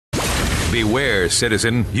Beware,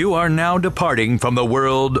 citizen, you are now departing from the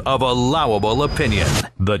world of allowable opinion.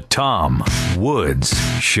 The Tom Woods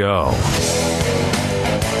Show.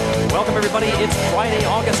 Welcome, everybody. It's Friday,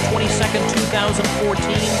 August 22nd,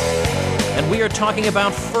 2014, and we are talking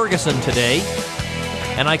about Ferguson today,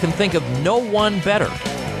 and I can think of no one better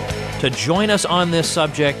to join us on this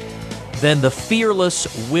subject than the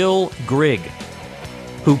fearless Will Grigg,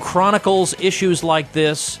 who chronicles issues like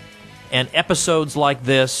this and episodes like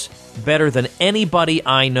this better than anybody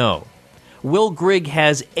I know. Will Grigg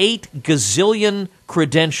has 8 gazillion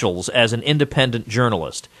credentials as an independent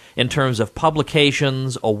journalist in terms of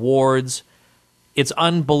publications, awards. It's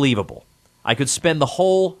unbelievable. I could spend the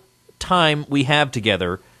whole time we have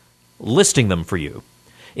together listing them for you.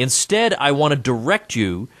 Instead, I want to direct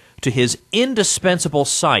you to his indispensable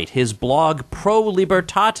site, his blog Pro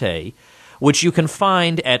Libertate, which you can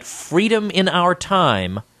find at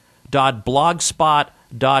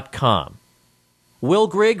freedominourtime.blogspot.com. Will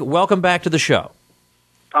Grigg, welcome back to the show.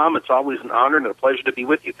 Tom, it's always an honor and a pleasure to be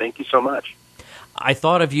with you. Thank you so much. I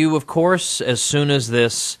thought of you, of course, as soon as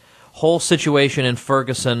this whole situation in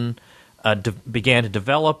Ferguson began to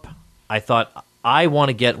develop. I thought, I want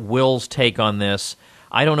to get Will's take on this.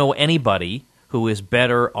 I don't know anybody who is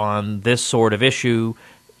better on this sort of issue,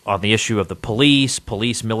 on the issue of the police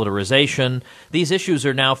militarization. These issues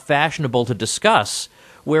are now fashionable to discuss.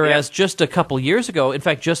 Whereas just a couple years ago, in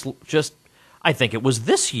fact, just I think it was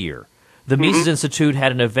this year, the Mises Institute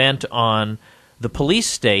had an event on the police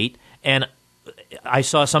state, and I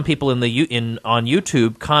saw some people on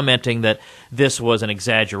YouTube commenting that this was an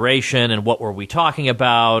exaggeration and what were we talking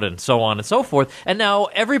about and so on and so forth. And now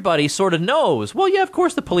everybody sort of knows, well, yeah, of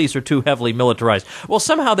course the police are too heavily militarized. Well,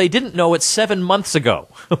 somehow they didn't know it 7 months ago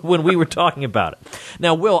when we were talking about it.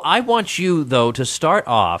 Now, Will, I want you, though, to start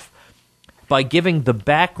off by giving the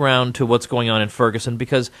background to what's going on in Ferguson,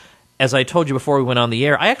 because, as I told you before we went on the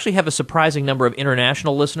air, I actually have a surprising number of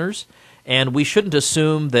international listeners, and we shouldn't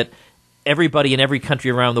assume that everybody in every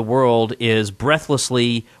country around the world is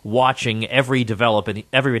breathlessly watching every development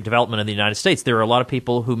in the United States. There are a lot of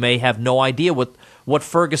people who may have no idea what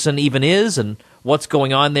Ferguson even is and what's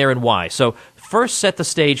going on there and why. So first set the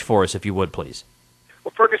stage for us, if you would, please.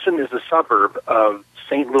 Well, Ferguson is a suburb of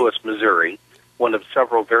St. Louis, Missouri, one of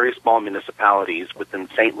several very small municipalities within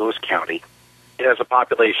St. Louis County. It has a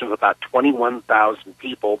population of about 21,000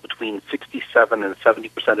 people, between 67 and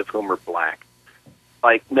 70% of whom are black.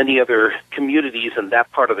 Like many other communities in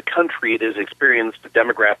that part of the country, it has experienced a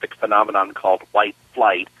demographic phenomenon called white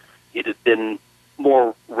flight. It had been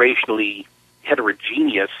more racially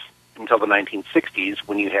heterogeneous until the 1960s,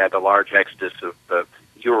 when you had a large exodus of the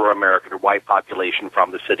Euro-American or white population from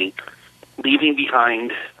the city, leaving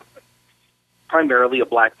behind primarily a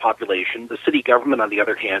black population. The city government, on the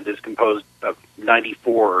other hand, is composed of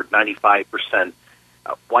 94 or 95%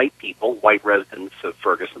 white people, white residents of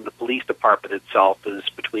Ferguson. The police department itself is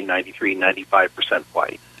between 93 and 95%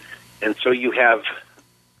 white. And so you have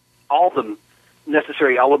all the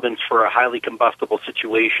necessary elements for a highly combustible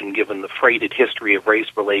situation, given the freighted history of race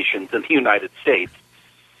relations in the United States.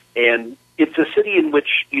 And it's a city in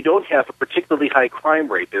which you don't have a particularly high crime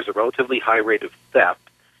rate. There's a relatively high rate of theft,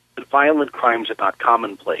 but violent crimes are not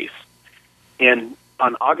commonplace. And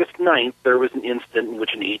on August 9th, there was an incident in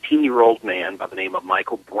which an 18-year-old man by the name of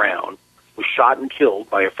Michael Brown was shot and killed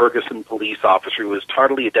by a Ferguson police officer who was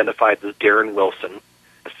tardily identified as Darren Wilson,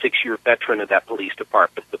 a 6-year veteran of that police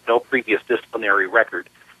department with no previous disciplinary record,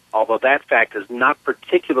 although that fact is not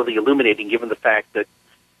particularly illuminating given the fact that,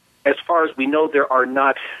 as far as we know, there are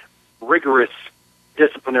not rigorous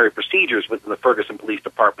disciplinary procedures within the Ferguson Police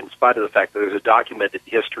Department, in spite of the fact that there's a documented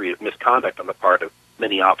history of misconduct on the part of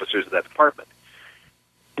many officers of that department.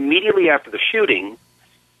 Immediately after the shooting,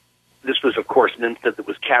 this was, of course, an incident that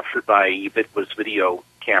was captured by ubiquitous video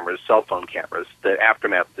cameras, cell phone cameras, the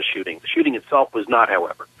aftermath of the shooting. The shooting itself was not,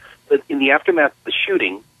 however. But in the aftermath of the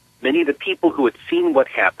shooting, many of the people who had seen what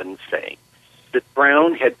happened say that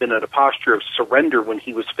Brown had been in a posture of surrender when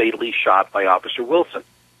he was fatally shot by Officer Wilson.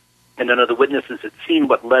 And none of the witnesses had seen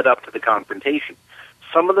what led up to the confrontation.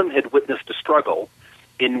 Some of them had witnessed a struggle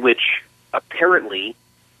in which apparently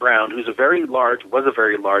Brown, was a very large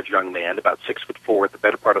young man, about 6'4", the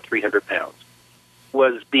better part of 300 pounds,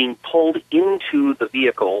 was being pulled into the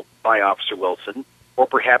vehicle by Officer Wilson, or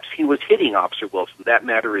perhaps he was hitting Officer Wilson. That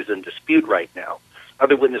matter is in dispute right now.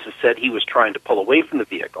 Other witnesses said he was trying to pull away from the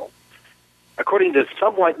vehicle. According to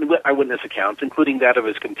some eyewitness accounts, including that of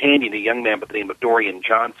his companion, a young man by the name of Dorian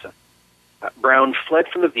Johnson, Brown fled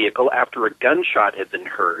from the vehicle after a gunshot had been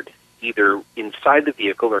heard, either inside the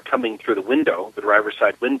vehicle or coming through the window, the driver's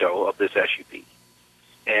side window of this SUV.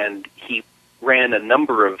 And he ran a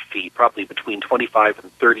number of feet, probably between 25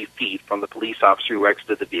 and 30 feet from the police officer who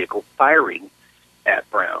exited the vehicle, firing at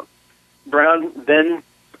Brown. Brown then,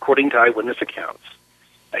 according to eyewitness accounts,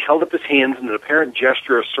 held up his hands in an apparent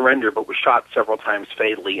gesture of surrender, but was shot several times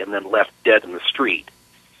fatally and then left dead in the street.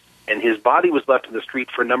 And his body was left in the street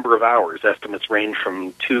for a number of hours. Estimates range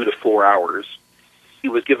from 2 to 4 hours. He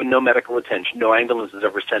was given no medical attention. No ambulance was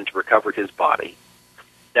ever sent to recover his body.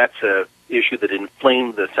 That's an issue that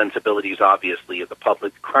inflamed the sensibilities, obviously, of the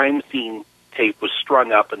public. The crime scene tape was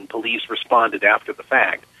strung up, and police responded after the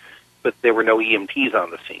fact, but there were no EMTs on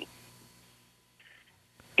the scene.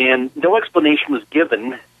 And no explanation was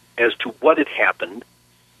given as to what had happened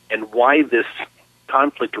and why this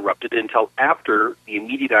conflict erupted until after the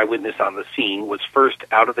immediate eyewitness on the scene was first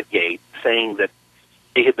out of the gate, saying that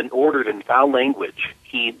they had been ordered in foul language.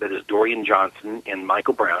 He, that is Dorian Johnson and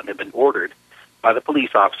Michael Brown, had been ordered by the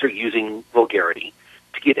police officer using vulgarity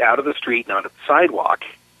to get out of the street and onto the sidewalk.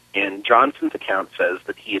 And Johnson's account says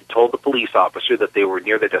that he had told the police officer that they were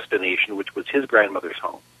near their destination, which was his grandmother's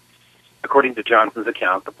home. According to Johnson's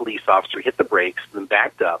account, the police officer hit the brakes, then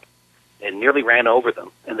backed up and nearly ran over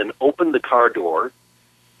them, and then opened the car door,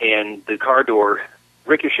 and the car door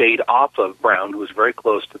ricocheted off of Brown, who was very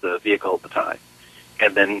close to the vehicle at the time.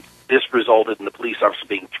 And then this resulted in the police officer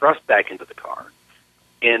being thrust back into the car.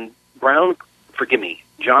 And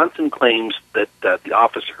Johnson claims that the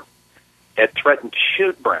officer had threatened to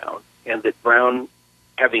shoot Brown, and that Brown,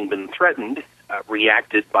 having been threatened,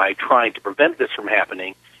 reacted by trying to prevent this from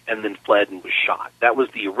happening, and then fled and was shot. That was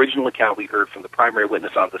the original account we heard from the primary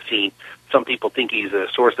witness on the scene. Some people think he's a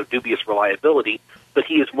source of dubious reliability, but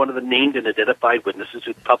he is one of the named and identified witnesses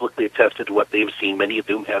who publicly attested to what they've seen, many of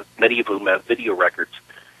whom have video records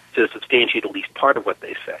to substantiate at least part of what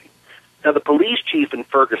they say. Now, the police chief in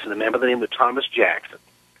Ferguson, a man by the name of Thomas Jackson,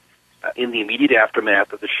 in the immediate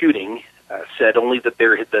aftermath of the shooting, said only that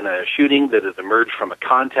there had been a shooting that had emerged from a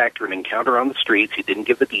contact or an encounter on the streets. He didn't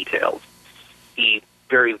give the details. He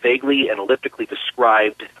very vaguely and elliptically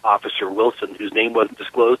described Officer Wilson, whose name wasn't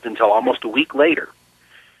disclosed until almost a week later.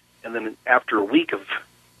 And then after a week of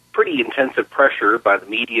pretty intensive pressure by the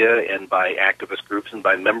media and by activist groups and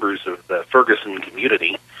by members of the Ferguson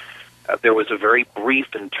community, there was a very brief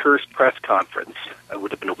and terse press conference, it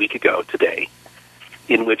would have been a week ago today,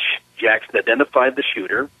 in which Jackson identified the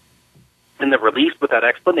shooter and then released without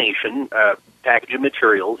explanation a package of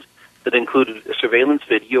materials that included a surveillance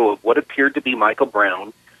video of what appeared to be Michael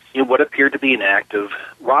Brown in what appeared to be an act of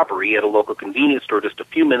robbery at a local convenience store just a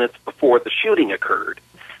few minutes before the shooting occurred.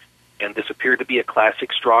 And this appeared to be a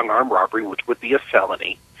classic strong-arm robbery, which would be a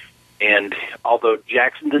felony. And although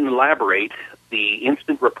Jackson didn't elaborate, the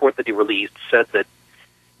incident report that he released said that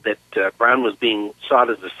Brown was being sought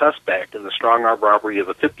as a suspect in the strong-arm robbery of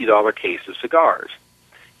a $50 case of cigars,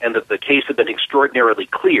 and that the case had been extraordinarily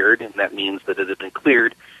cleared, and that means that it had been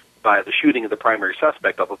cleared by the shooting of the primary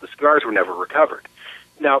suspect, although the cigars were never recovered.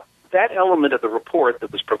 Now, that element of the report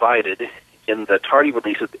that was provided in the tardy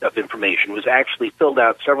release of information was actually filled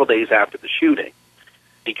out several days after the shooting,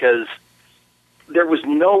 because there was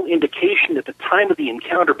no indication at the time of the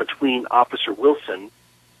encounter between Officer Wilson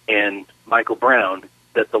and Michael Brown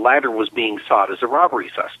that the latter was being sought as a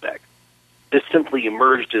robbery suspect. This simply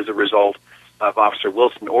emerged as a result of Officer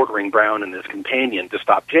Wilson ordering Brown and his companion to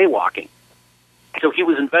stop jaywalking. So he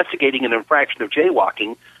was investigating an infraction of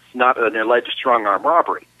jaywalking, not an alleged strong-arm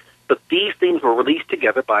robbery. But these things were released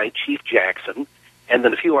together by Chief Jackson, and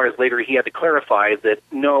then a few hours later he had to clarify that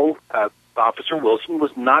no, Officer Wilson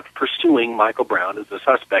was not pursuing Michael Brown as a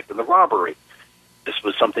suspect in the robbery. This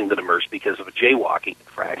was something that emerged because of a jaywalking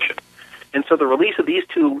infraction. And so the release of these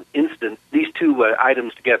two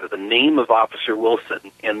items together, the name of Officer Wilson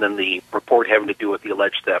and then the report having to do with the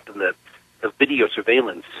alleged theft and the video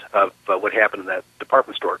surveillance of what happened in that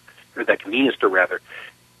department store, or that convenience store rather,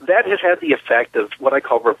 that has had the effect of what I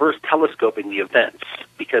call reverse telescoping the events,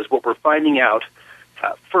 because what we're finding out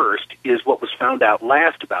first is what was found out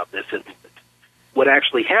last about this incident. What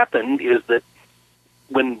actually happened is that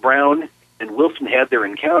when Brown and Wilson had their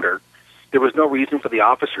encounter, there was no reason for the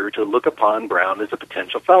officer to look upon Brown as a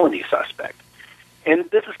potential felony suspect. And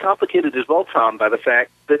this is complicated as well, Tom, by the fact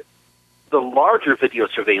that the larger video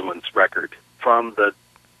surveillance record from the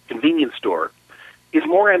convenience store is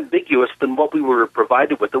more ambiguous than what we were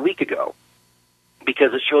provided with a week ago,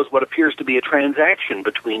 because it shows what appears to be a transaction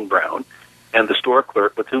between Brown and the store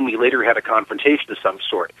clerk, with whom he later had a confrontation of some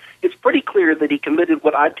sort. It's pretty clear that he committed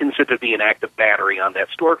what I'd consider to be an act of battery on that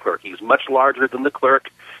store clerk. He was much larger than the clerk.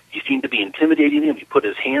 He seemed to be intimidating him. He put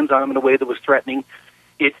his hands on him in a way that was threatening.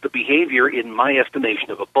 It's the behavior, in my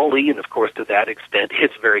estimation, of a bully, and of course, to that extent,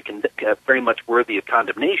 it's very much worthy of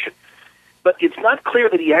condemnation. But it's not clear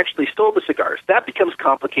that he actually stole the cigars. That becomes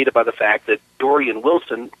complicated by the fact that Dorian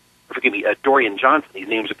Johnson, these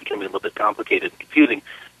names are becoming a little bit complicated and confusing.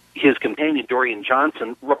 His companion, Dorian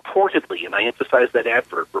Johnson, reportedly, and I emphasize that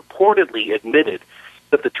adverb, reportedly admitted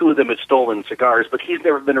that the two of them had stolen cigars, but he's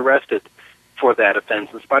never been arrested for that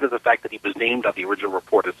offense, in spite of the fact that he was named on the original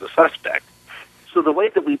report as a suspect. So the way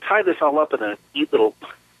that we tie this all up in a neat little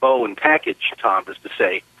bow and package, Tom, is to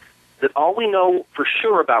say that all we know for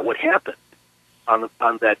sure about what happened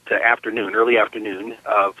on that early afternoon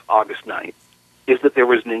of August 9th, is that there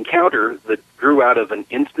was an encounter that grew out of an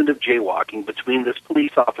incident of jaywalking between this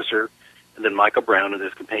police officer and then Michael Brown and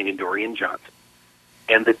his companion Dorian Johnson.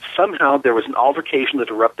 And that somehow there was an altercation that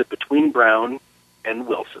erupted between Brown and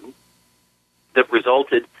Wilson that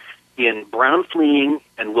resulted in Brown fleeing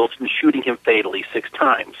and Wilson shooting him fatally 6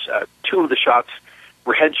 times. 2 of the shots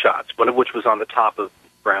were headshots, one of which was on the top of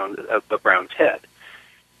Brown's head.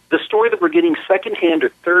 The story that we're getting secondhand or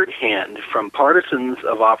third-hand from partisans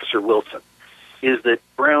of Officer Wilson is that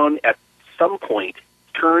Brown at some point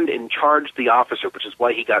turned and charged the officer, which is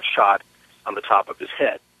why he got shot on the top of his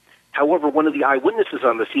head. However, one of the eyewitnesses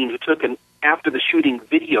on the scene who took an after-the-shooting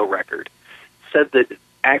video record said that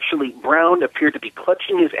actually Brown appeared to be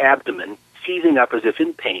clutching his abdomen, seizing up as if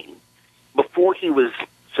in pain, before he was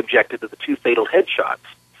subjected to the 2 fatal headshots.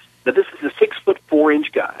 Now, this is a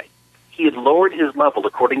 6'4" guy. He had lowered his level,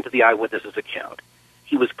 according to the eyewitness's account.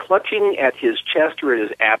 He was clutching at his chest or at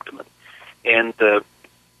his abdomen, and the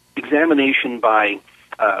examination by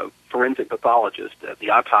forensic pathologist, the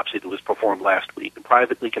autopsy that was performed last week, the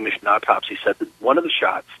privately commissioned autopsy, said that one of the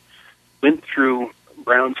shots went through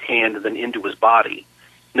Brown's hand and then into his body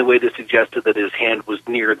in a way that suggested that his hand was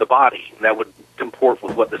near the body, and that would comport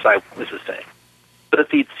with what this eyewitness is saying. But if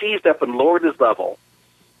he'd seized up and lowered his level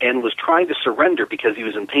and was trying to surrender because he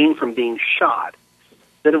was in pain from being shot,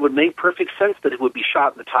 then it would make perfect sense that it would be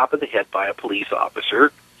shot in the top of the head by a police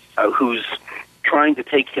officer who's trying to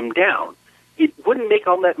take him down. It wouldn't make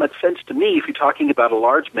all that much sense to me if you're talking about a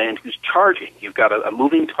large man who's charging. You've got a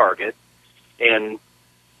moving target, and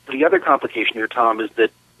the other complication here, Tom, is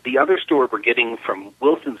that the other story we're getting from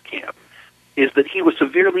Wilson's camp is that he was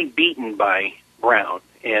severely beaten by Brown,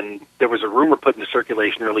 and there was a rumor put into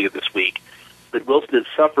circulation earlier this week that Wilson had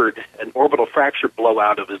suffered an orbital fracture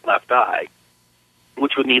blowout of his left eye,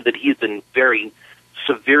 which would mean that he had been very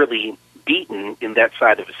severely beaten in that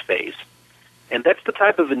side of his face. And that's the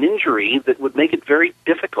type of an injury that would make it very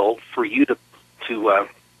difficult for you to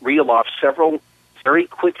reel off several very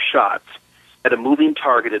quick shots at a moving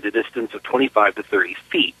target at a distance of 25 to 30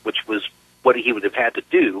 feet, which was what he would have had to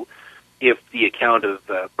do if the account of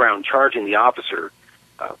Brown charging the officer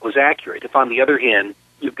was accurate. If, on the other hand,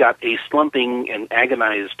 you've got a slumping and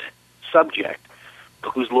agonized subject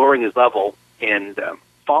who's lowering his level and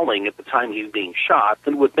falling at the time he's being shot,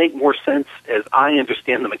 then it would make more sense, as I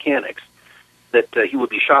understand the mechanics, that he would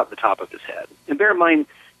be shot at the top of his head. And bear in mind,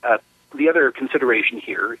 the other consideration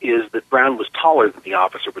here is that Brown was taller than the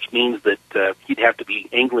officer, which means that he'd have to be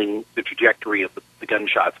angling the trajectory of the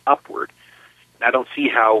gunshots upward. I don't see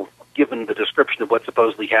how, given the description of what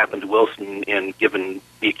supposedly happened to Wilson and given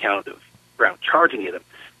the account of Brown charging at him,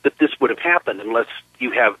 that this would have happened unless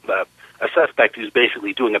you have a suspect who's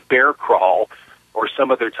basically doing a bear crawl or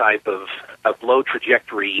some other type of low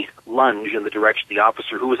trajectory lunge in the direction of the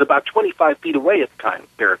officer, who was about 25 feet away at the time,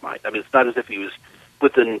 bear in mind. I mean, it's not as if he was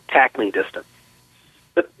within tackling distance.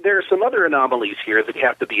 But there are some other anomalies here that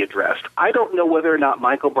have to be addressed. I don't know whether or not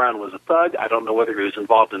Michael Brown was a thug. I don't know whether he was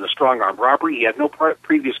involved in a strong-arm robbery. He had no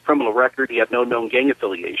previous criminal record. He had no known gang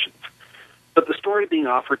affiliations. But the story being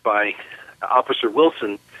offered by Officer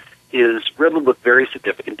Wilson is riddled with very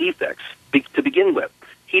significant defects. To begin with,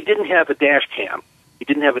 he didn't have a dash cam. He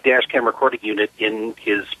didn't have a dash cam recording unit in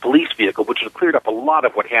his police vehicle, which would have cleared up a lot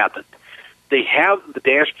of what happened. They have the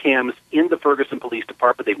dash cams in the Ferguson Police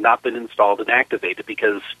Department. They've not been installed and activated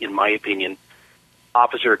because, in my opinion,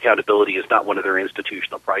 officer accountability is not one of their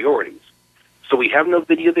institutional priorities. So we have no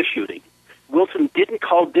video of the shooting. Wilson didn't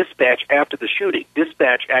call dispatch after the shooting.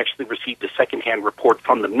 Dispatch actually received a secondhand report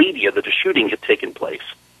from the media that a shooting had taken place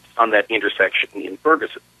on that intersection in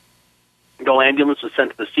Ferguson. No ambulance was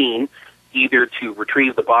sent to the scene, either to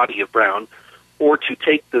retrieve the body of Brown or to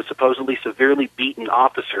take the supposedly severely beaten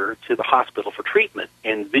officer to the hospital for treatment.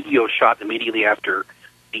 And video shot immediately after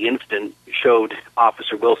the incident showed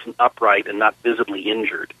Officer Wilson upright and not visibly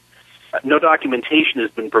injured. No documentation has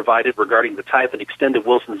been provided regarding the type and extent of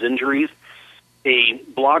Wilson's injuries. A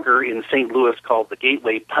blogger in St. Louis called the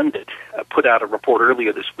Gateway Pundit put out a report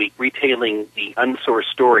earlier this week retailing the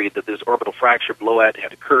unsourced story that this orbital fracture blowout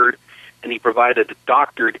had occurred and he provided a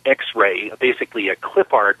doctored X-ray, basically a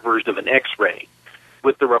clip art version of an X-ray,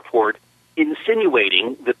 with the report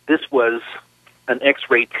insinuating that this was an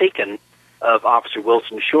X-ray taken of Officer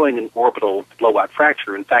Wilson showing an orbital blowout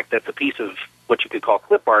fracture. In fact, that's a piece of what you could call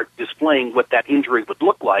clip art displaying what that injury would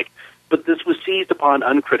look like, but this was seized upon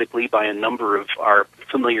uncritically by a number of our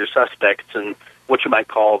familiar suspects and what you might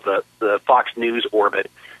call the Fox News orbit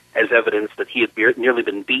as evidence that he had nearly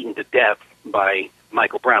been beaten to death by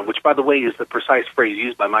Michael Brown, which, by the way, is the precise phrase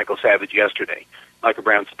used by Michael Savage yesterday. Michael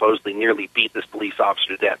Brown supposedly nearly beat this police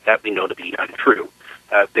officer to death. That we know to be untrue.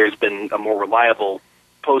 There's been a more reliable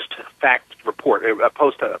post-fact report,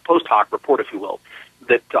 post hoc report, if you will,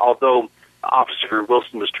 that although Officer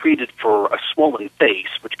Wilson was treated for a swollen face,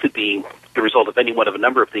 which could be the result of any one of a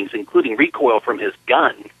number of things, including recoil from his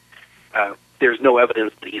gun, there's no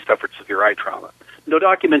evidence that he suffered severe eye trauma. No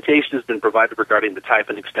documentation has been provided regarding the type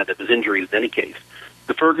and extent of his injuries in any case.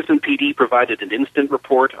 The Ferguson PD provided an instant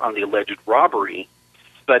report on the alleged robbery,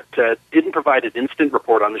 but didn't provide an instant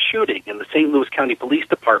report on the shooting, and the St. Louis County Police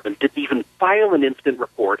Department didn't even file an instant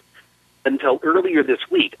report until earlier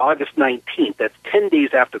this week, August 19th. That's 10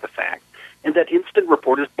 days after the fact, and that instant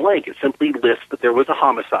report is blank. It simply lists that there was a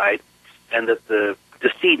homicide and that the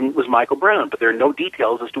decedent was Michael Brown, but there are no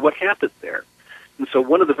details as to what happened there. And so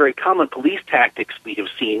one of the very common police tactics we have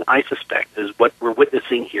seen, I suspect, is what we're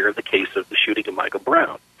witnessing here in the case of the shooting of Michael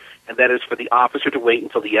Brown, and that is for the officer to wait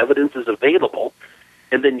until the evidence is available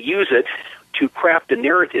and then use it to craft a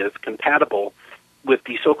narrative compatible with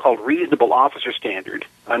the so-called reasonable officer standard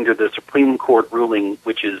under the Supreme Court ruling,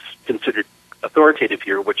 which is considered authoritative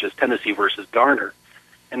here, which is Tennessee versus Garner.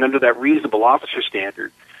 And under that reasonable officer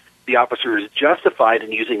standard, the officer is justified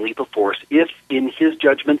in using lethal force if, in his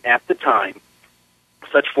judgment at the time,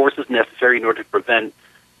 such force is necessary in order to prevent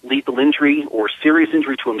lethal injury or serious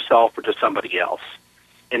injury to himself or to somebody else.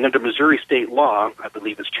 And under Missouri state law, I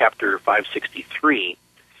believe it's Chapter 563,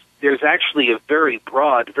 there's actually a very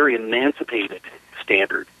broad, very emancipated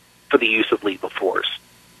standard for the use of lethal force.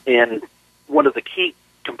 And one of the key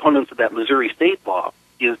components of that Missouri state law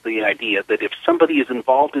is the idea that if somebody is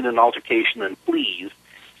involved in an altercation and flees,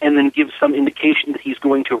 and then gives some indication that he's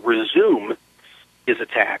going to resume his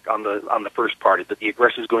attack on the first party, that the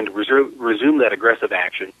aggressor is going to resume that aggressive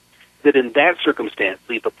action, that in that circumstance,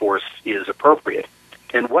 lethal force is appropriate.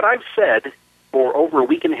 And what I've said for over a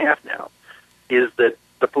week and a half now is that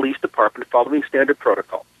the police department, following standard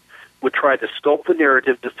protocol, would try to sculpt the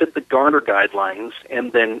narrative to fit the Garner guidelines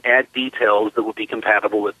and then add details that would be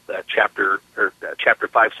compatible with Chapter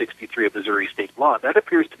 563 of Missouri state law. That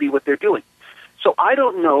appears to be what they're doing. So I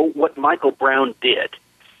don't know what Michael Brown did.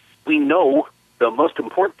 We know the most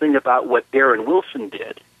important thing about what Darren Wilson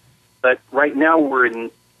did, but right now we're in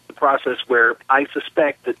the process where I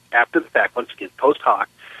suspect that after the fact, once again, post hoc,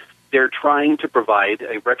 they're trying to provide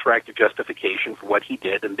a retroactive justification for what he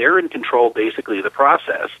did, and they're in control basically of the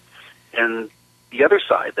process. And the other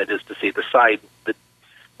side, that is to say, the side that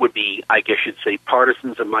would be, I guess you'd say,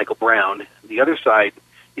 partisans of Michael Brown, the other side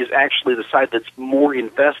is actually the side that's more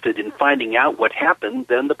invested in finding out what happened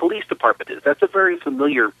than the police department is. That's a very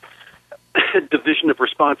familiar division of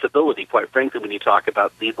responsibility, quite frankly, when you talk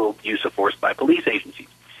about lethal use of force by police agencies.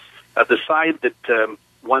 The side that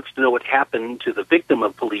wants to know what happened to the victim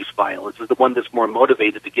of police violence is the one that's more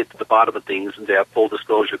motivated to get to the bottom of things and to have full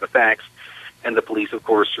disclosure of the facts. And the police, of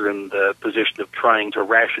course, are in the position of trying to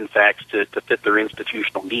ration facts to fit their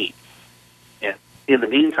institutional needs. And in the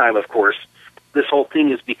meantime, of course, this whole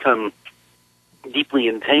thing has become deeply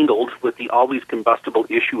entangled with the always combustible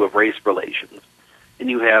issue of race relations. And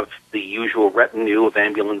you have the usual retinue of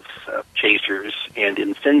ambulance chasers and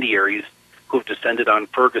incendiaries who have descended on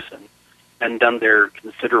Ferguson and done their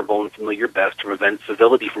considerable and familiar best to prevent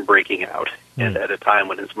civility from breaking out and at a time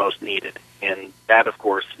when it's most needed. And that, of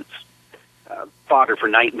course, is fodder for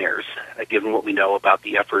nightmares, given what we know about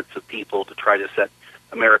the efforts of people to try to set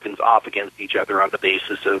Americans off against each other on the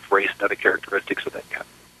basis of race and other characteristics of that kind.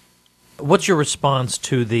 What's your response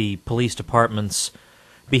to the police department's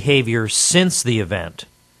behavior since the event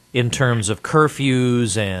in terms of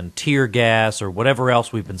curfews and tear gas or whatever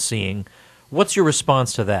else we've been seeing? What's your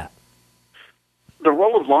response to that? The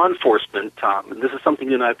role of law enforcement, Tom, and this is something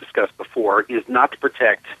you and I have discussed before, is not to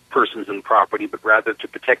protect persons and property, but rather to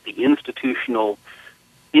protect the institutional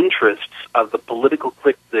interests of the political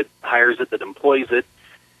clique that hires it, that employs it,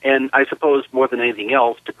 and I suppose more than anything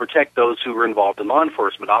else, to protect those who are involved in law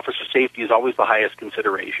enforcement. Officer safety is always the highest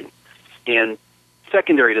consideration. And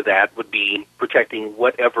secondary to that would be protecting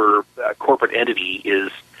whatever corporate entity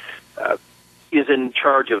is in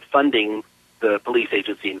charge of funding the police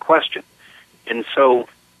agency in question. And so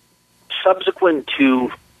subsequent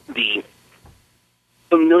to the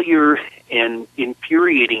familiar and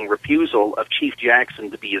infuriating refusal of Chief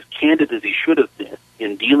Jackson to be as candid as he should have been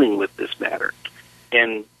in dealing with this matter.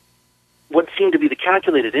 And what seemed to be the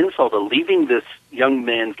calculated insult of leaving this young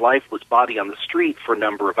man's lifeless body on the street for a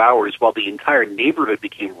number of hours while the entire neighborhood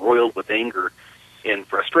became roiled with anger and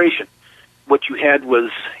frustration. What you had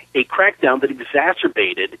was a crackdown that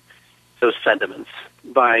exacerbated those sentiments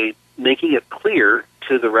by making it clear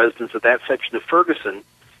to the residents of that section of Ferguson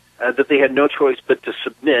that they had no choice but to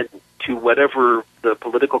submit to whatever the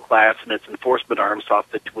political class and its enforcement arm saw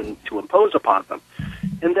fit to impose upon them.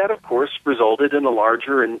 And that, of course, resulted in a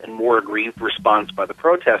larger and more aggrieved response by the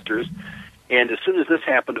protesters. And as soon as this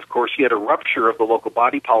happened, of course, you had a rupture of the local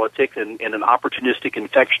body politic and an opportunistic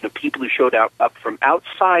infection of people who showed up from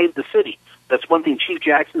outside the city. That's one thing Chief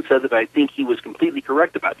Jackson said that I think he was completely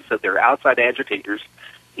correct about. He said there are outside agitators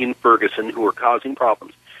in Ferguson who are causing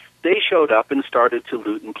problems. They showed up and started to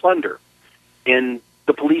loot and plunder. And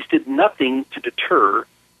the police did nothing to deter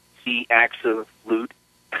the acts of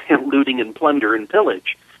looting and plunder and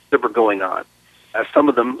pillage that were going on. Some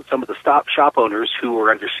of the shop owners who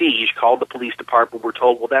were under siege called the police department, were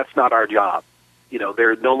told, well, that's not our job. You know,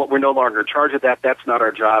 we're no longer in charge of that. That's not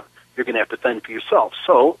our job. You're going to have to fend for yourself.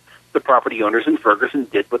 So the property owners in Ferguson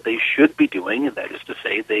did what they should be doing, and that is to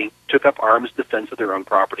say they took up arms defense of their own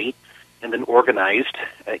property and then organized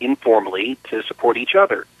informally to support each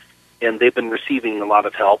other. And they've been receiving a lot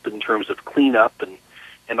of help in terms of cleanup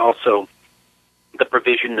and also the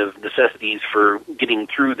provision of necessities for getting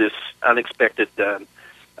through this unexpected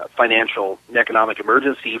financial and economic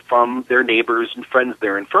emergency from their neighbors and friends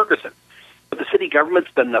there in Ferguson. But the city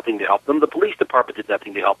government's done nothing to help them. The police department did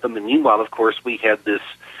nothing to help them. And meanwhile, of course, we had this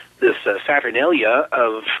saturnalia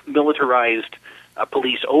of militarized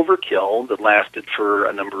police overkill that lasted for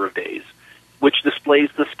a number of days, which displays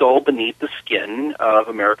the skull beneath the skin of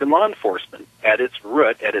American law enforcement. At its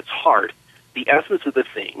root, at its heart, the essence of the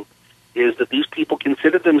thing is that these people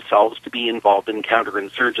consider themselves to be involved in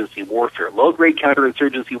counterinsurgency warfare, low-grade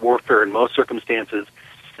counterinsurgency warfare in most circumstances,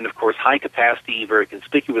 and, of course, high-capacity, very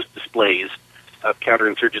conspicuous displays of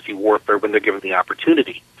counterinsurgency warfare when they're given the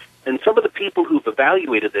opportunity. And some of the people who've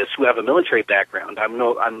evaluated this, who have a military background,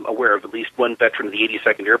 I'm aware of at least one veteran of the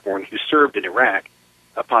 82nd Airborne who served in Iraq,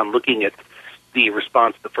 upon looking at the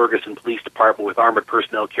response of the Ferguson Police Department with armored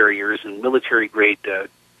personnel carriers and military-grade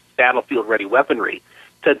battlefield-ready weaponry,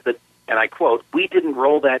 said that, and I quote, "We didn't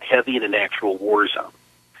roll that heavy in an actual war zone."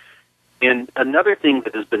 And another thing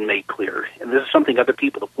that has been made clear, and this is something other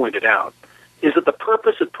people have pointed out, is that the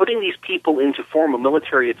purpose of putting these people into formal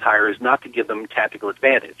military attire is not to give them tactical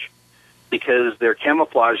advantage, because their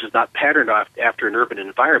camouflage is not patterned after an urban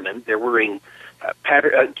environment. They're wearing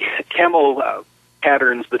camo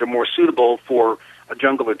patterns that are more suitable for a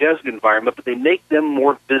jungle or desert environment, but they make them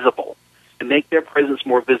more visible and make their presence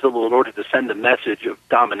more visible in order to send a message of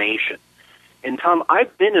domination. And, Tom,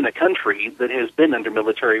 I've been in a country that has been under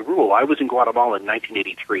military rule. I was in Guatemala in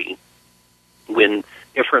 1983 when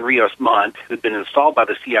Efrain Rios Montt, who had been installed by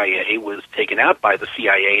the CIA, was taken out by the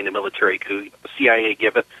CIA in a military coup. The CIA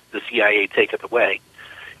giveth, the CIA taketh away.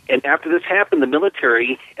 And after this happened, the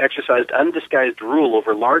military exercised undisguised rule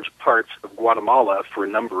over large parts of Guatemala for a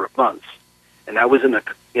number of months. And I was in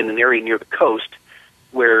an area near the coast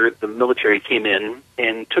where the military came in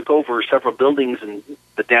and took over several buildings in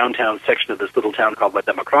the downtown section of this little town called La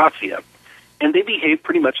Democracia. And they behaved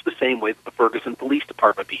pretty much the same way that the Ferguson Police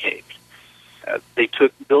Department behaved. They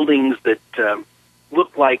took buildings that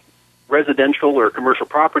looked like residential or commercial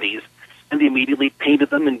properties, and they immediately painted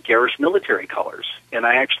them in garish military colors. And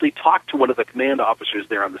I actually talked to one of the command officers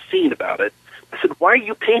there on the scene about it. I said, "Why are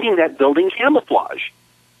you painting that building camouflage?"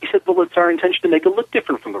 He said, "Well, it's our intention to make it look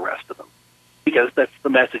different from the rest of them." Because that's the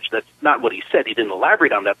message. That's not what he said. He didn't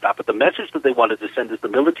elaborate on that thought, but the message that they wanted to send is the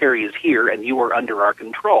military is here and you are under our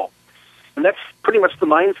control. And that's pretty much the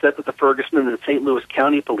mindset that the Ferguson and the St. Louis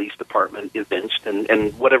County Police Department evinced,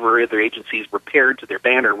 and whatever other agencies were paired to their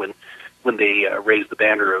banner when they raised the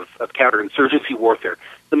banner of counterinsurgency warfare.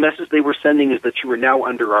 The message they were sending is that you are now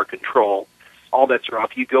under our control. All bets are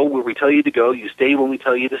off. You go where we tell you to go. You stay when we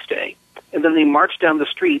tell you to stay. And then they march down the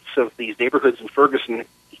streets of these neighborhoods in Ferguson,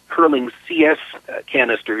 hurling CS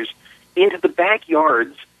canisters into the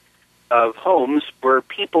backyards of homes where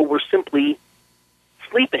people were simply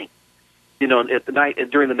sleeping. You know, at the night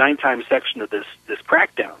during the nighttime section of this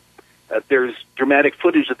crackdown, there's dramatic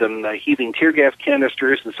footage of them heaving tear gas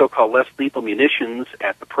canisters and so-called less lethal munitions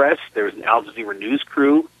at the press. There was an Al Jazeera news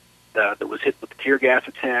crew that was hit with a tear gas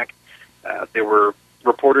attack. There were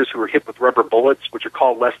reporters who were hit with rubber bullets, which are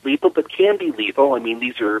called less lethal, but can be lethal. I mean,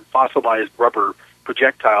 these are fossilized rubber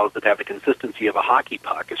projectiles that have the consistency of a hockey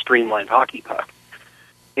puck, a streamlined hockey puck.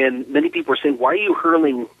 And many people are saying, why are you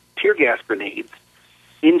hurling tear gas grenades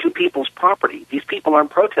into people's property? These people aren't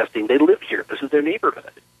protesting. They live here. This is their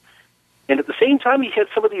neighborhood. And at the same time, you had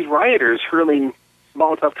some of these rioters hurling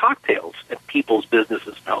Molotov cocktails at people's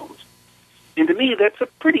businesses and homes. And to me, that's a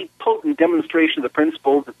pretty potent demonstration of the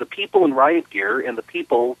principle that the people in riot gear and the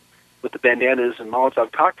people with the bandanas and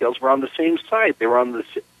Molotov cocktails were on the same side. They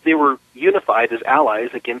were unified as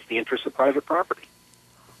allies against the interests of private property.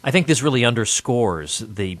 I think this really underscores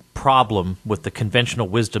the problem with the conventional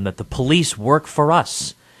wisdom that the police work for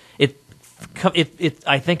us. It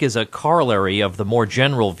I think, is a corollary of the more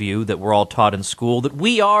general view that we're all taught in school, that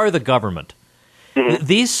we are the government. Mm-hmm.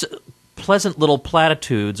 These pleasant little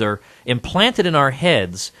platitudes are implanted in our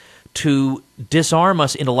heads to disarm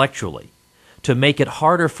us intellectually, to make it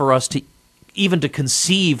harder for us to even to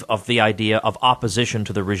conceive of the idea of opposition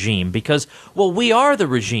to the regime, because, well, we are the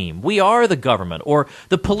regime, we are the government, or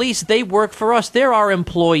the police, they work for us, they're our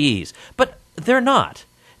employees. But they're not.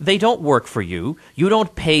 They don't work for you. You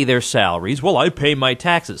don't pay their salaries. Well, I pay my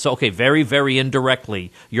taxes. So, okay, very, very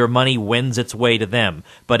indirectly, your money wends its way to them.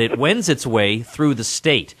 But it wends its way through the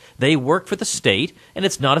state. They work for the state, and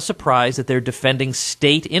it's not a surprise that they're defending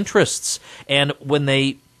state interests. And when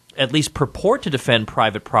they at least purport to defend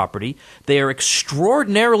private property, they are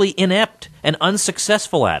extraordinarily inept and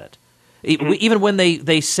unsuccessful at it. Even when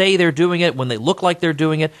they say they're doing it, when they look like they're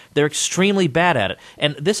doing it, they're extremely bad at it.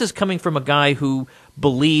 And this is coming from a guy who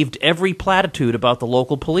believed every platitude about the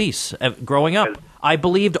local police growing up. I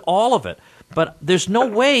believed all of it. But there's no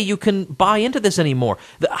way you can buy into this anymore.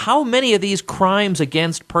 How many of these crimes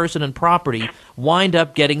against person and property wind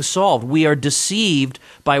up getting solved? We are deceived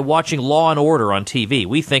by watching Law and Order on TV.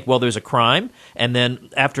 We think, well, there's a crime, and then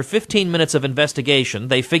after 15 minutes of investigation,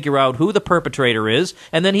 they figure out who the perpetrator is,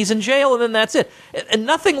 and then he's in jail, and then that's it. And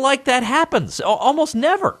nothing like that happens, almost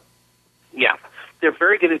never. Yeah. They're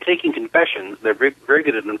very good at taking confessions. They're very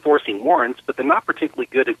good at enforcing warrants, but they're not particularly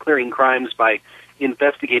good at clearing crimes by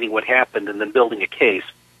investigating what happened and then building a case.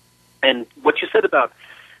 And what you said about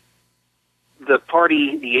the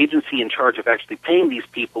party, the agency in charge of actually paying these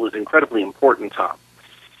people is incredibly important, Tom.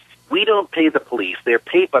 We don't pay the police. They're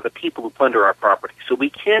paid by the people who plunder our property. So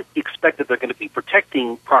we can't expect that they're going to be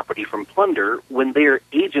protecting property from plunder when they're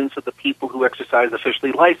agents of the people who exercise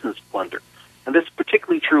officially licensed plunder. And this is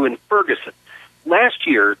particularly true in Ferguson. Last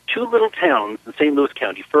year, two little towns in St. Louis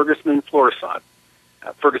County, Ferguson and Florissant,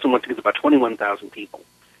 Ferguson once again is about 21,000 people.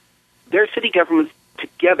 Their city governments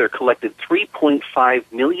together collected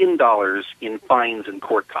 $3.5 million in fines and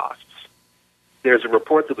court costs. There's a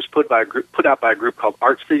report that was put out by a group called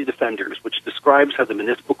Art City Defenders, which describes how the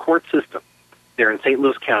municipal court system there in St.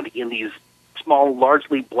 Louis County, in these small,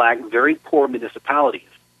 largely black, very poor municipalities,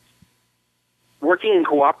 working in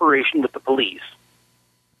cooperation with the police,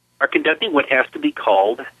 are conducting what has to be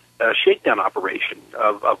called a shakedown operation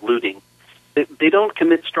of looting. They don't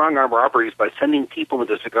commit strong-arm robberies by sending people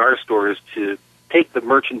into cigar stores to take the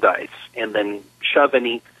merchandise and then shove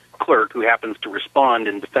any clerk who happens to respond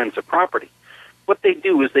in defense of property. What they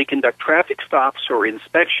do is they conduct traffic stops or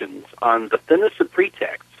inspections on the thinnest of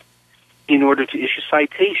pretexts in order to issue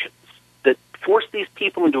citations that force these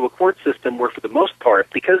people into a court system where, for the most part,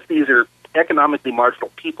 because these are economically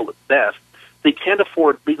marginal people at best, they can't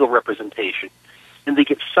afford legal representation, and they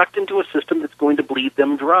get sucked into a system that's going to bleed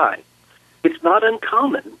them dry. It's not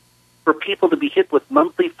uncommon for people to be hit with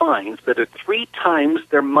monthly fines that are 3 times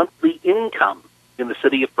their monthly income in the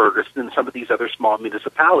city of Ferguson and some of these other small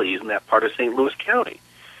municipalities in that part of St. Louis County.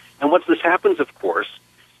 And once this happens, of course,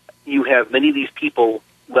 you have many of these people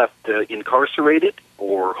left incarcerated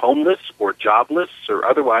or homeless or jobless or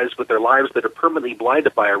otherwise with their lives that are permanently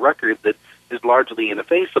blighted by a record that is largely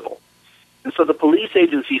ineffaceable. And so the police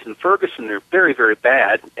agencies in Ferguson are very, very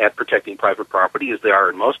bad at protecting private property, as they are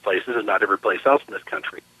in most places and not every place else in this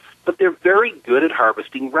country. But they're very good at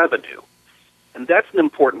harvesting revenue. And that's an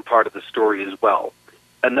important part of the story as well.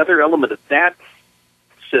 Another element of that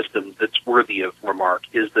system that's worthy of remark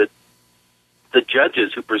is that the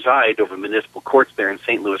judges who preside over municipal courts there in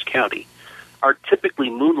St. Louis County are typically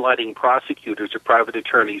moonlighting prosecutors or private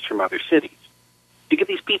attorneys from other cities. You get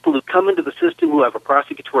these people who come into the system who have a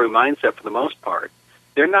prosecutory mindset for the most part.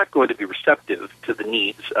 They're not going to be receptive to the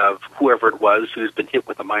needs of whoever it was who's been hit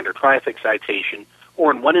with a minor traffic citation,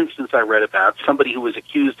 or in one instance I read about, somebody who was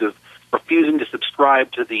accused of refusing to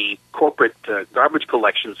subscribe to the corporate garbage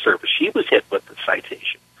collection service. She was hit with the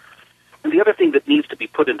citation. And the other thing that needs to be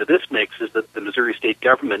put into this mix is that the Missouri state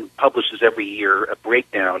government publishes every year a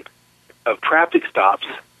breakdown of traffic stops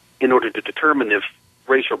in order to determine if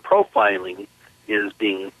racial profiling is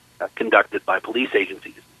being conducted by police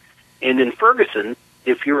agencies. And in Ferguson,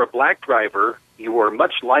 if you're a black driver you are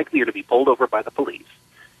much likelier to be pulled over by the police.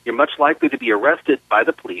 You're much likely to be arrested by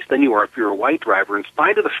the police than you are if you're a white driver, in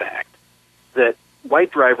spite of the fact that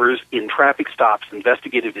white drivers in traffic stops,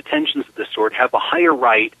 investigative detentions of this sort, have a higher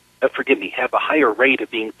rate of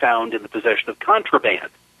being found in the possession of contraband.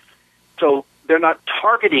 So they're not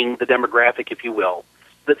targeting the demographic, if you will,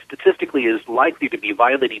 that statistically is likely to be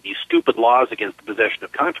violating these stupid laws against the possession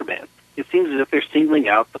of contraband. It seems as if they're singling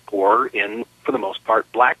out the poor and, for the most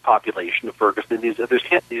part, black population of Ferguson and these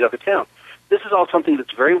other towns. This is all something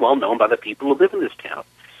that's very well known by the people who live in this town.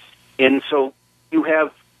 And so you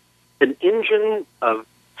have an engine of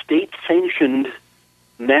state-sanctioned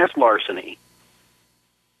mass larceny,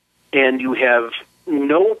 and you have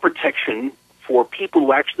no protection for people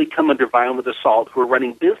who actually come under violent assault who are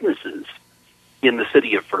running businesses in the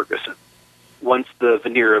city of Ferguson once the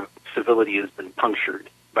veneer of civility has been punctured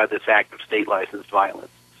by this act of state-licensed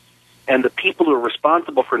violence. And the people who are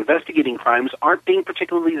responsible for investigating crimes aren't being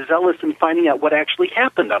particularly zealous in finding out what actually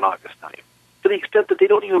happened on August 9th, to the extent that they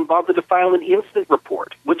don't even bother to file an incident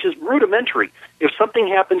report, which is rudimentary. If something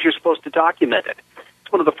happens, you're supposed to document it.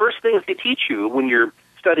 It's one of the first things they teach you when you're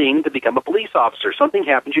studying to become a police officer. Something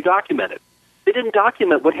happens, you document it. They didn't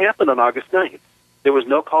document what happened on August 9th. There was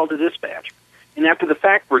no call to dispatch. And after the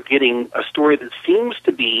fact, we're getting a story that seems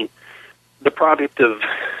to be the product of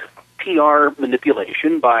PR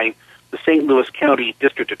manipulation by the St. Louis County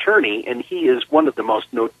District Attorney, and he is one of the most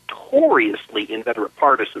notoriously inveterate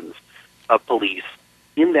partisans of police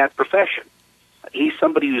in that profession. He's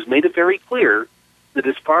somebody who's made it very clear that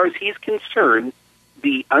as far as he's concerned,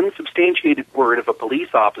 the unsubstantiated word of a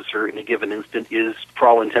police officer in a given instant is, for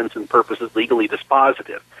all intents and purposes, legally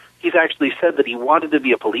dispositive. He's actually said that he wanted to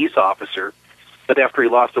be a police officer, but after he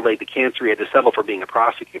lost a leg to cancer, he had to settle for being a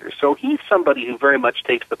prosecutor. So he's somebody who very much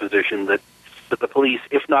takes the position that the police,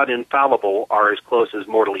 if not infallible, are as close as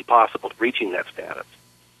mortally possible to reaching that status.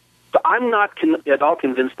 So I'm not at all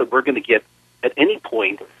convinced that we're going to get, at any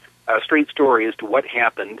point, a straight story as to what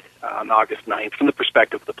happened on August 9th from the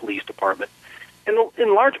perspective of the police department. And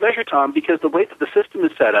in large measure, Tom, because the way that the system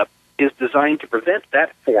is set up is designed to prevent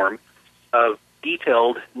that form of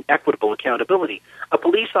detailed and equitable accountability. A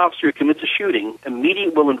police officer who commits a shooting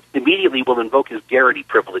immediately will invoke his Garrity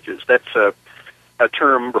privileges. That's a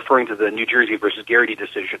term referring to the New Jersey versus Garrity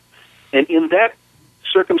decision. And in that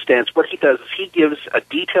circumstance, what he does is he gives a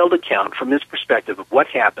detailed account from his perspective of what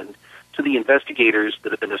happened to the investigators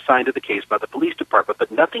that have been assigned to the case by the police department,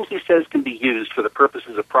 but nothing he says can be used for the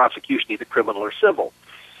purposes of prosecution, either criminal or civil.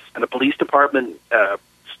 And the police department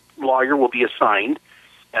lawyer will be assigned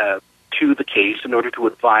to the case in order to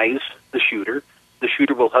advise the shooter. The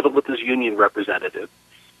shooter will huddle with his union representative,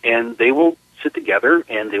 and they will sit together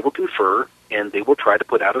and they will confer, and they will try to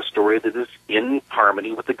put out a story that is in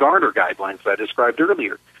harmony with the Garner guidelines that I described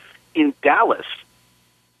earlier. In Dallas,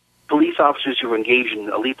 police officers who engage in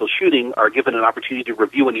a lethal shooting are given an opportunity to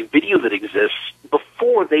review any video that exists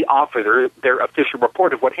before they offer their official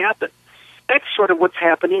report of what happened. That's sort of what's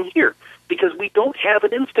happening here, because we don't have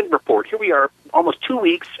an instant report. Here we are almost 2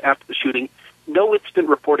 weeks after the shooting. No instant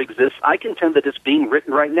report exists. I contend that it's being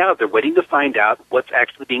written right now. They're waiting to find out what's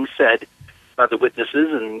actually being said by the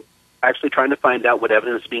witnesses and actually trying to find out what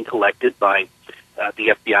evidence is being collected by the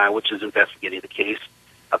FBI, which is investigating the case,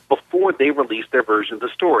 before they release their version of the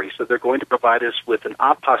story. So they're going to provide us with an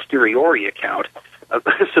a posteriori account, a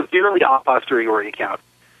severely a posteriori account,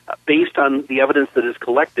 based on the evidence that is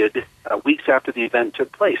collected weeks after the event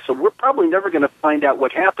took place. So we're probably never going to find out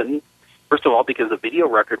what happened, first of all, because the video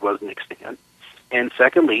record wasn't extant, and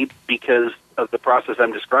secondly, because of the process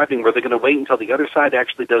I'm describing, where they're going to wait until the other side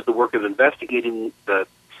actually does the work of investigating the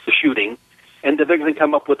shooting, and then they're going to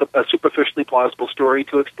come up with a superficially plausible story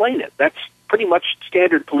to explain it. That's pretty much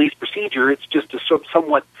standard police procedure. It's just a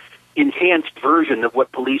somewhat enhanced version of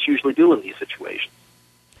what police usually do in these situations.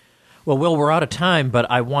 Well, Will, we're out of time,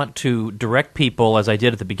 but I want to direct people, as I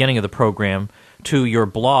did at the beginning of the program, to your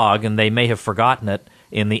blog, and they may have forgotten it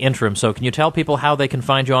in the interim. So can you tell people how they can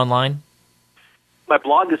find you online? My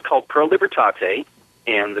blog is called Pro Libertate,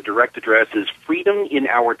 and the direct address is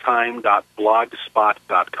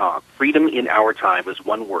freedominourtime.blogspot.com. Freedom in Our Time is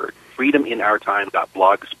one word.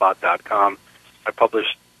 freedominourtime.blogspot.com. I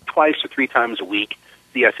publish twice or three times a week.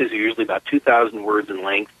 The essays are usually about 2,000 words in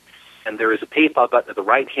length, and there is a PayPal button at the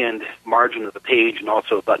right-hand margin of the page, and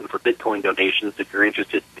also a button for Bitcoin donations if you're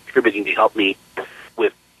interested in contributing to help me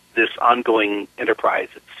with this ongoing enterprise.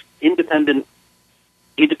 It's independent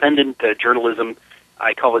journalism.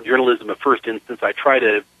 I call it journalism of first instance. I try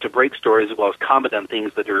to break stories as well as comment on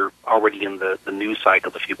things that are already in the news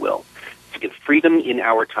cycle, if you will. So again,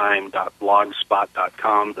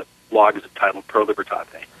 freedominourtime.blogspot.com. The blog is entitled Pro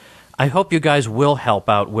Libertate. I hope you guys will help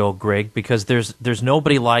out Will Grigg, because there's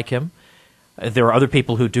nobody like him. There are other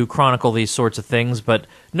people who do chronicle these sorts of things, but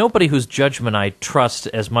nobody whose judgment I trust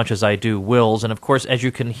as much as I do Will's. And of course, as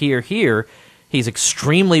you can hear here, he's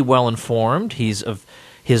extremely well informed. His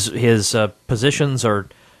positions are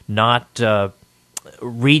not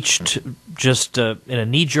reached just in a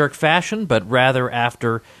knee-jerk fashion, but rather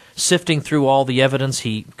after sifting through all the evidence,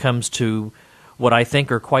 he comes to what I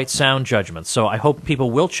think are quite sound judgments. So I hope people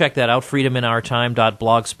will check that out,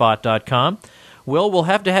 freedominourtime.blogspot.com. Will, we'll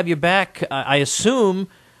have to have you back, I assume.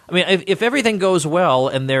 I mean, if everything goes well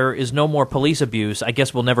and there is no more police abuse, I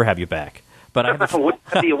guess we'll never have you back. But wouldn't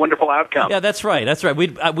that be a wonderful outcome? Yeah, that's right. That's right.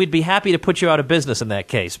 We'd be happy to put you out of business in that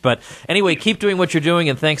case. But anyway, keep doing what you're doing,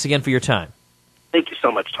 and thanks again for your time. Thank you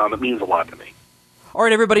so much, Tom. It means a lot to me. All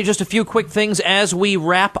right, everybody, just a few quick things as we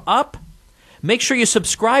wrap up. Make sure you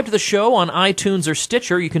subscribe to the show on iTunes or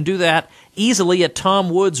Stitcher. You can do that easily at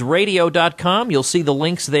tomwoodsradio.com. You'll see the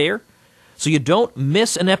links there, so you don't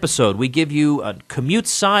miss an episode. We give you a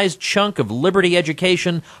commute-sized chunk of Liberty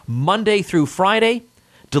education Monday through Friday,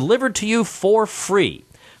 delivered to you for free.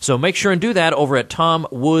 So make sure and do that over at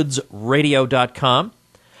tomwoodsradio.com.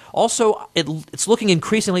 Also, it's looking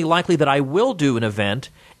increasingly likely that I will do an event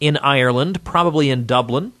in Ireland, probably in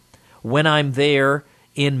Dublin, when I'm there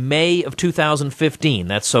in May of 2015.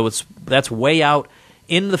 That's way out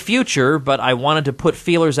in the future, but I wanted to put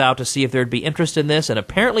feelers out to see if there'd be interest in this, and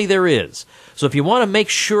apparently there is. So if you want to make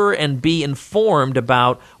sure and be informed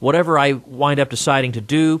about whatever I wind up deciding to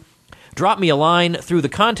do, drop me a line through the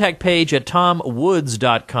contact page at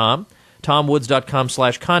tomwoods.com,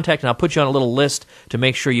 tomwoods.com/contact, and I'll put you on a little list to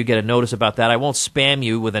make sure you get a notice about that. I won't spam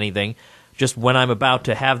you with anything. Just when I'm about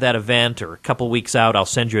to have that event or a couple weeks out, I'll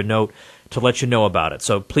send you a note to let you know about it.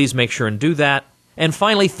 So please make sure and do that. And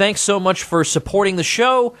finally, thanks so much for supporting the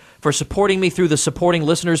show, for supporting me through the Supporting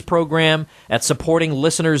Listeners program at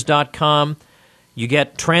supportinglisteners.com. You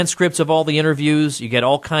get transcripts of all the interviews. You get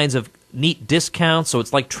all kinds of neat discounts, so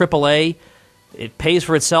it's like AAA. It pays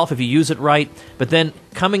for itself if you use it right. But then,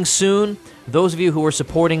 coming soon, those of you who are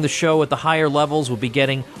supporting the show at the higher levels will be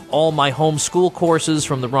getting all my homeschool courses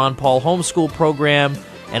from the Ron Paul Homeschool Program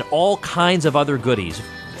and all kinds of other goodies.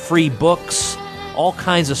 Free books, all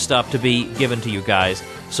kinds of stuff to be given to you guys.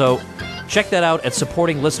 So check that out at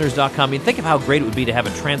supportinglisteners.com. I mean, think of how great it would be to have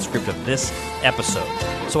a transcript of this episode.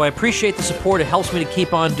 So I appreciate the support. It helps me to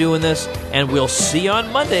keep on doing this, and we'll see you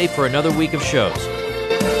on Monday for another week of shows.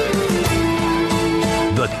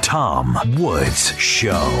 The Tom Woods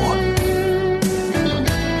Show.